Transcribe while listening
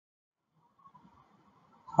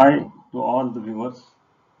Hi to all the viewers.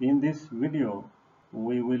 In this video,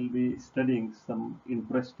 we will be studying some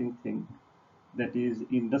interesting thing, that is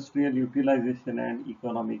industrial utilization and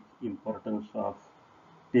economic importance of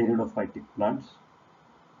pteridophytic plants.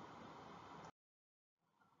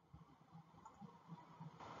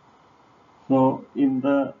 So in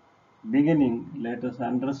the beginning, let us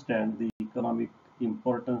understand the economic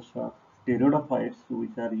importance of pteridophytes,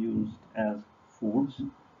 which are used as foods.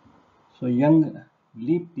 So young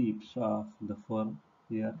leaf tips of the fern,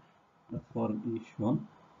 here the fern is shown.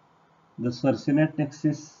 The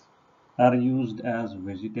Sarcinetexis are used as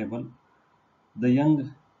vegetable. The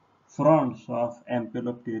young fronds of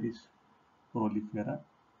Ampelopteris prolifera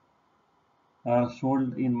are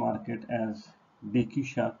sold in market as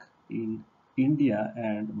dekishak in India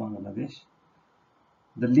and Bangladesh.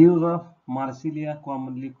 The leaves of Marsilia,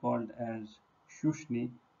 commonly called as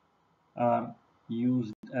shushni, are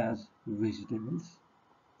used as vegetables.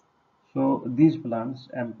 So these plants,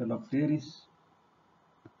 Ampelopteris,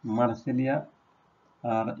 Marsilia,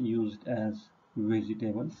 are used as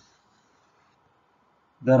vegetables.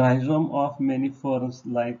 The rhizome of many ferns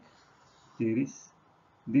like pteris.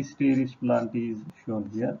 This pteris plant is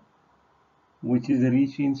shown here, which is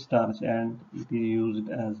rich in starch and it is used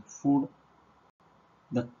as food.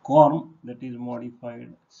 The corm, that is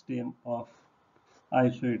modified stem of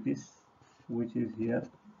Isoetis, which is here,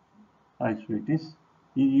 Isoetis,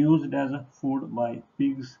 is used as a food by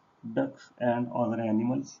pigs, ducks and other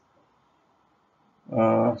animals.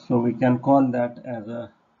 So we can call that as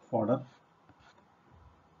a fodder.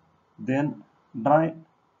 Then dry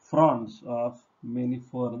fronds of many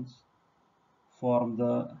ferns form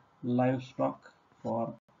the livestock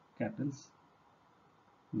for cattle.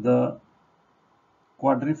 The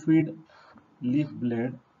quadruped leaf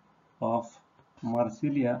blade of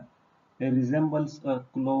Marsilia resembles a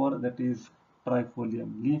clover, that is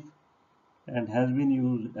trifolium leaf, and has been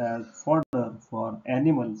used as fodder for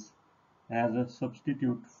animals as a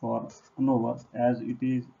substitute for clover, as it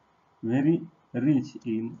is very rich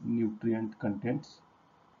in nutrient contents.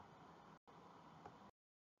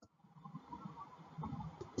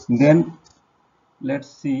 Then let's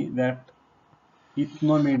see that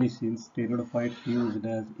ethnomedicine, pteridophytes used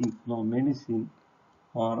as ethnomedicine,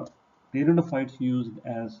 or pteridophytes used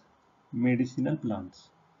as medicinal plants.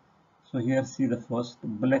 So here see the first,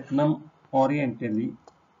 Blechnum orientale,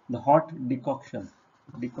 the hot decoction.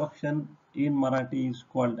 Decoction in Marathi is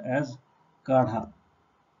called as kadha.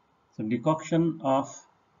 So decoction of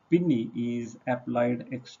pinni is applied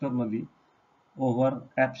externally over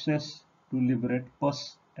abscess to liberate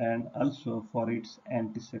pus and also for its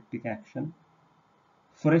antiseptic action.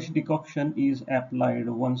 Fresh decoction is applied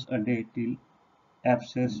once a day till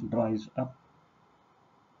abscess dries up.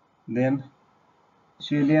 Then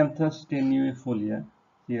Coelianthus tenuifolia,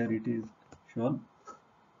 here it is shown.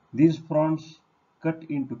 These fronds cut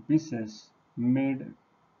into pieces, made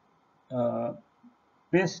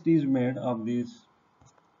paste is made of these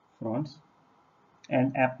fronds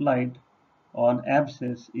and applied on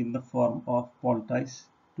abscess in the form of poultice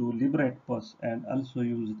to liberate pus and also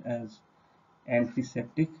used as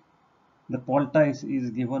antiseptic. The poultice is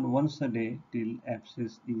given once a day till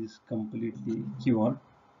abscess is completely cured.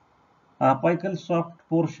 Apical soft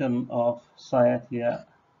portion of Cyathea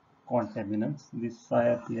contaminans. This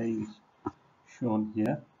Cyathea is shown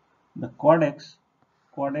here. The codex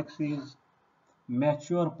is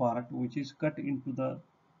mature part which is cut into the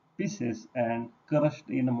pieces and crushed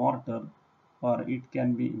in a mortar, or it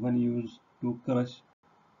can be even used to crush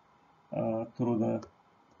through the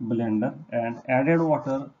blender and added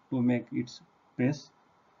water to make its paste.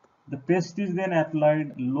 The paste is then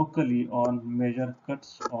applied locally on major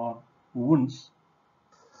cuts or wounds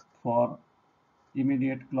for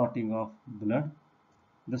immediate clotting of blood.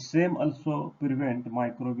 The same also prevent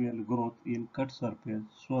microbial growth in cut surface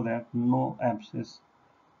so that no abscess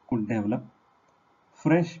could develop.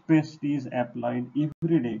 Fresh paste is applied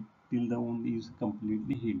every day till the wound is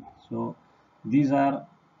completely healed. So these are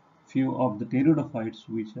few of the pteridophytes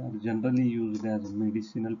which are generally used as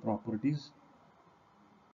medicinal properties.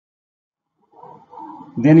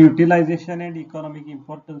 Then utilization and economic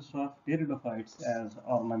importance of pteridophytes as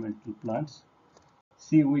ornamental plants.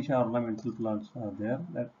 See which ornamental plants are there.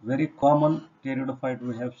 That very common pteridophyte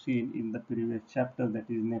we have seen in the previous chapter, that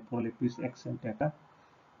is Nephrolepis excentata.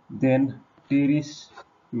 Then Pteris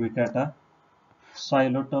vittata,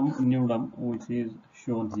 Xylotum nudum, which is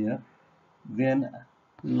shown here. Then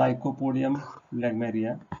Lycopodium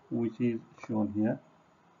phlegmaria, which is shown here.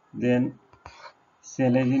 Then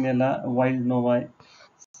Selaginella wild novae,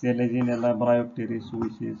 Selaginella bryopteris,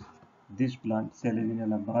 which is this plant,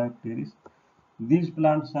 Selaginella bryopteris. These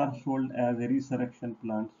plants are sold as resurrection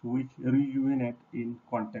plants which rejuvenate in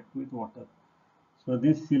contact with water. So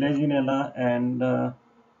this Silaginella and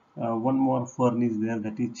one more fern is there,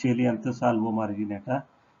 that is Chelianthus albomarginata.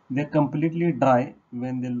 They completely dry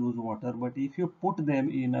when they lose water, but if you put them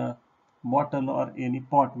in a bottle or any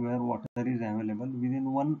pot where water is available,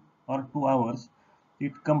 within 1 or 2 hours,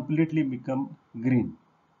 it completely become green.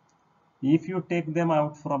 If you take them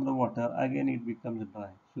out from the water, again it becomes dry.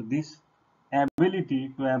 So this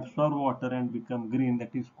ability to absorb water and become green,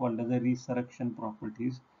 that is called as a resurrection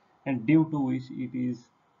properties, and due to which it is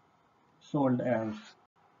sold as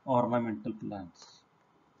ornamental plants.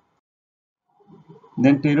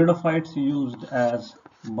 Then pteridophytes used as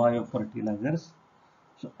biofertilizers.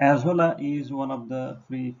 So azolla is one of the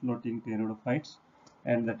free floating pteridophytes,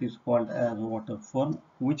 and that is called as water fern,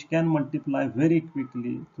 which can multiply very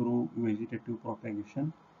quickly through vegetative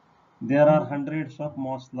propagation. There are hundreds of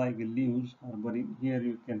moss-like leaves harboring. Here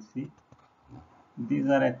you can see these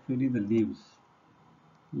are actually the leaves,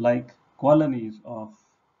 like colonies of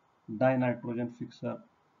dinitrogen fixer,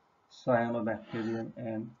 cyanobacterium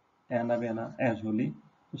and Anabaena azuli.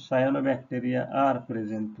 So cyanobacteria are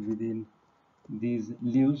present within these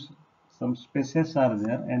leaves. Some species are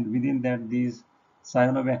there, and within that these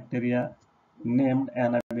cyanobacteria named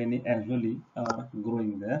Anabaena azuli are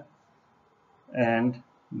growing there, and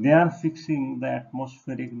they are fixing the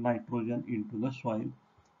atmospheric nitrogen into the soil.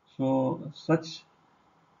 So such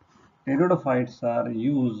pteridophytes are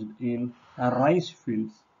used in rice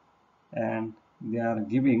fields, and they are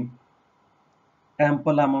giving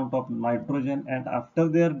ample amount of nitrogen, and after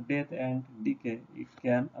their death and decay it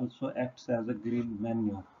can also act as a green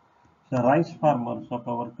manure. The rice farmers of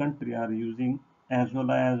our country are using as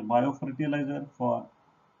well as biofertilizer for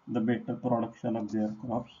the better production of their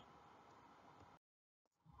crops.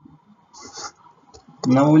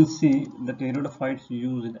 Now we'll see the pteridophytes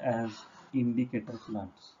used as indicator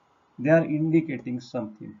plants. They are indicating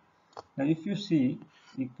something. Now if you see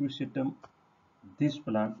equisetum, this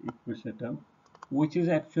plant equisetum, which is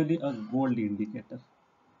actually a gold indicator.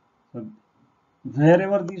 So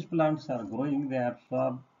wherever these plants are growing, they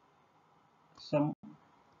absorb some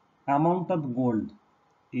amount of gold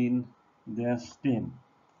in their stem,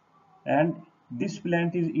 and this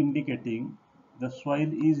plant is indicating the soil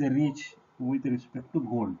is rich with respect to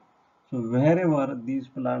gold. So wherever these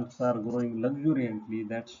plants are growing luxuriantly,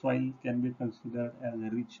 that soil can be considered as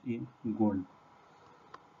rich in gold.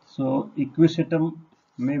 So equisetum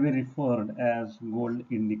may be referred as gold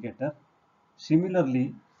indicator.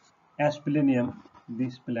 Similarly, Asplenium,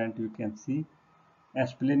 this plant you can see,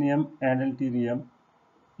 Asplenium adulterium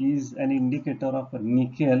is an indicator of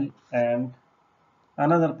nickel, and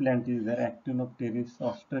another plant is there, Actinopteris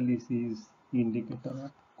australis is indicator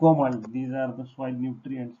of cobalt. These are the soil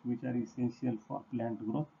nutrients which are essential for plant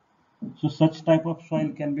growth. So such type of soil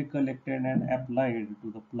can be collected and applied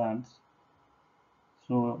to the plants.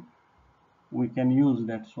 So we can use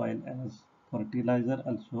that soil as fertilizer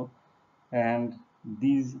also, and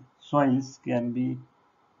these soils can be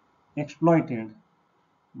exploited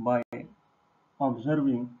by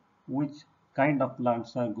observing which kind of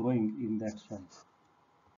plants are growing in that soil.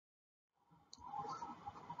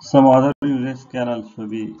 Some other uses can also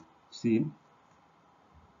be seen.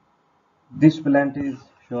 This plant is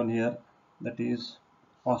shown here, that is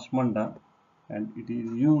Osmunda, and it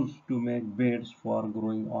is used to make beds for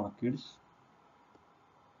growing orchids.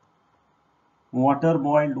 Water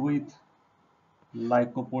boiled with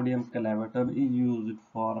Lycopodium clavatum is used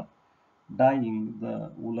for dyeing the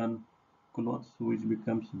woolen clothes, which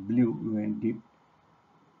becomes blue when dipped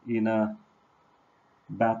in a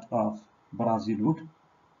bath of Brazil wood.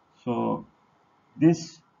 So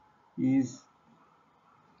this is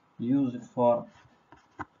used for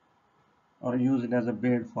or used as a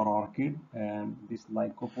bed for orchid, and this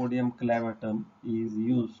Lycopodium clavatum is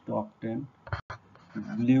used to obtain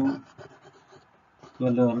blue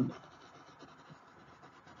colored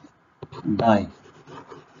dye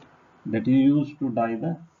that is used to dye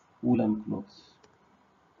the woolen clothes.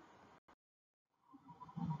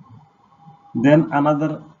 Then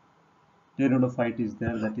another pteridophyte is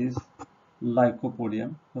there, that is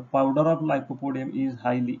Lycopodium. The powder of Lycopodium is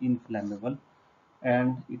highly inflammable,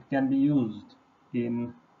 and it can be used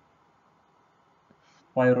in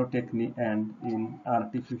pyrotechny and in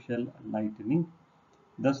artificial lightning.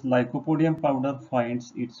 Thus, Lycopodium powder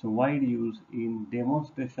finds its wide use in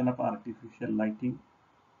demonstration of artificial lighting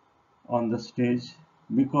on the stage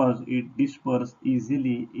because it disperses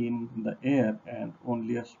easily in the air and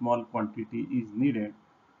only a small quantity is needed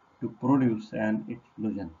to produce an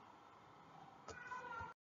explosion.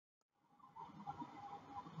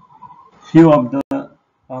 Few of the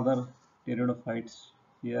other pteridophytes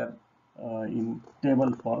here in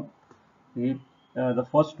table form. It, the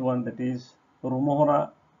first one, that is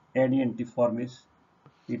Romora adientiformis.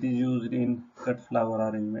 It is used in cut flower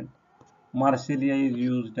arrangement. Marsilia is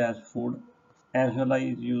used as food. Azolla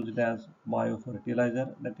is used as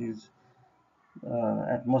biofertilizer, that is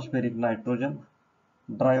atmospheric nitrogen.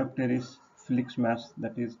 Dryopteris flixmas,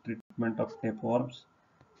 that is treatment of tapeworms.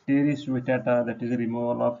 Teris vittata, that is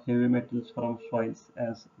removal of heavy metals from soils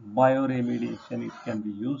as bioremediation, it can be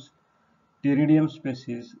used. Pteridium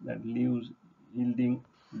species that leaves yielding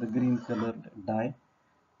the green colored dye.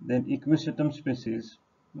 Then equisetum species,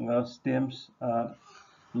 stems are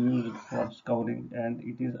used for scouring and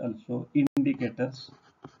it is also indicators,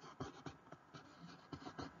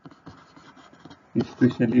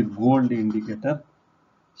 especially gold indicator.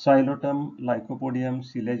 Xylotum, Lycopodium,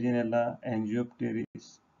 Silaginella,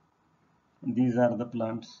 Angiopteris. These are the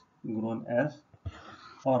plants grown as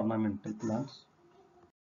ornamental plants.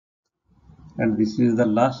 And this is the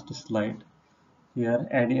last slide. Here,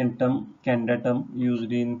 Adiantum candatum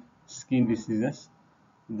used in skin diseases.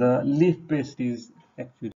 The leaf paste is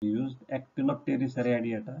actually used. Actinopteris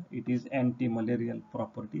radiata, it is anti-malarial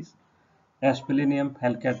properties. Aspelinium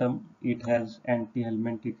halcatum, it has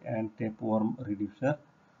anti-helminthic and tapeworm reducer.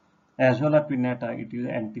 Azolla pinnata, it is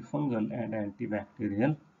antifungal and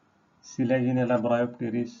antibacterial. Silaginella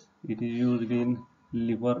bryopteris, it is used in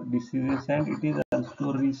liver diseases and it is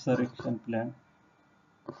also resurrection plant.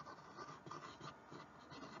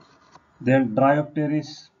 Then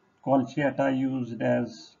Dryopteris colcheata used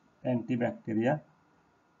as antibacteria,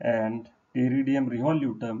 and Pteridium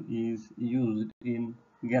revolutum is used in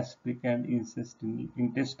gastric and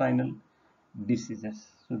intestinal diseases.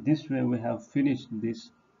 So this way we have finished this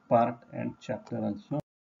part and chapter also.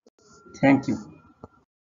 Thank you.